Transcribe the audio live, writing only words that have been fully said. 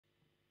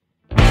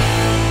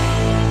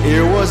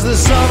It was the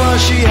summer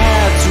she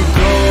had to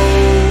go.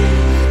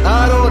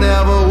 I don't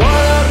ever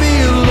wanna be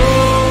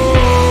alone.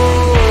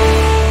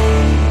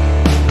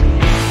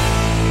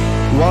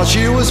 While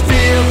she was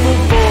fearful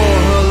for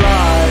her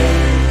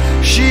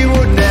life, she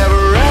would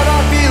never ever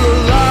feel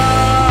alive.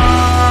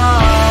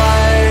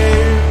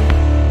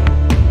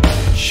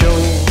 Show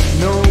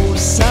no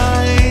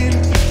sign,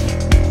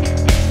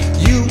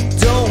 you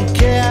don't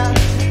care,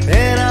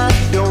 and I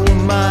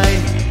don't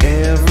mind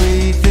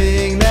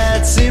everything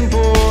that's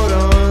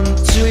important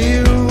to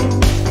you.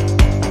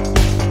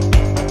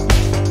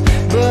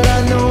 But I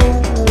know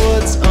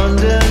what's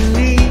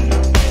underneath.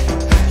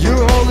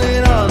 You're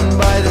holding on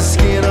by the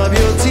skin of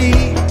your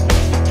teeth.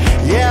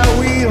 Yeah,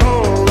 we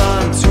hold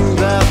on to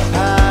the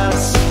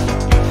past,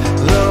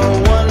 the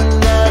one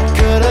that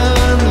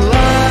couldn't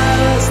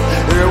last.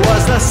 It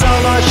was the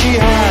summer she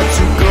had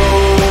to go.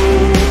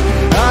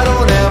 I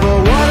don't ever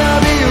wanna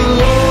be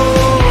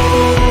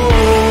alone.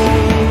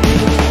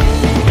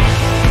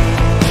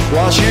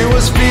 While she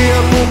was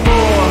fearful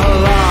for her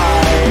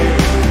life,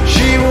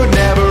 she would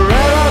never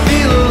ever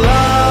feel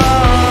alive.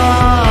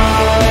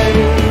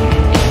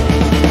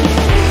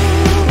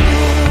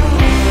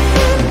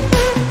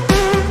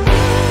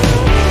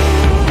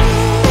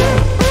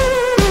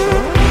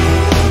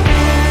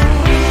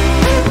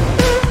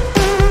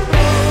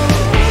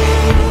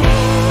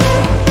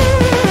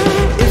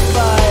 If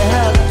I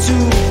had to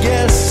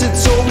guess,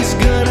 it's always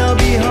gonna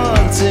be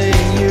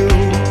haunting you.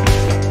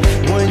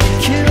 When you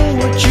kill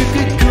what you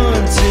could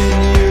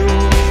continue.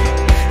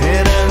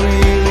 And I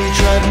really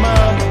tried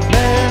my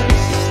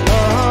best,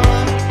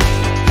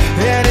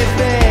 and if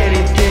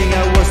anything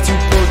I was too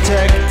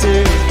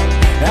protective,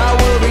 I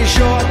will be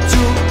sure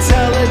to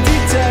tell a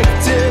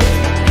detective.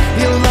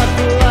 He'll knock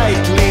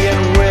politely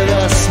and with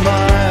a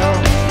smile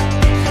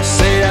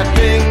say that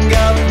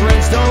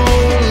fingerprints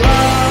don't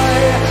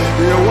lie.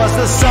 It was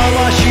the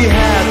summer she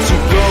had to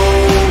go.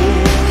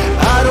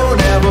 I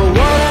don't ever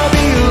wanna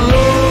be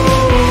alone.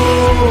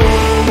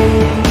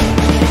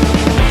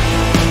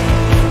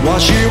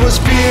 While she was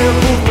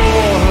fearful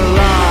for her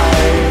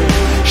life,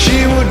 she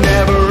would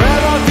never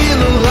ever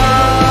feel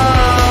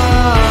alive.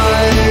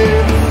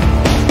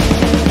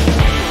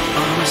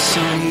 On a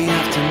sunny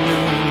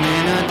afternoon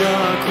in a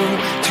dark room,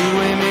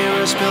 two-way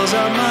mirror spells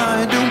out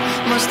my doom.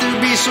 Must it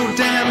be so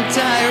damn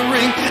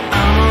tiring?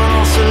 I'm an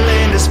oscillator.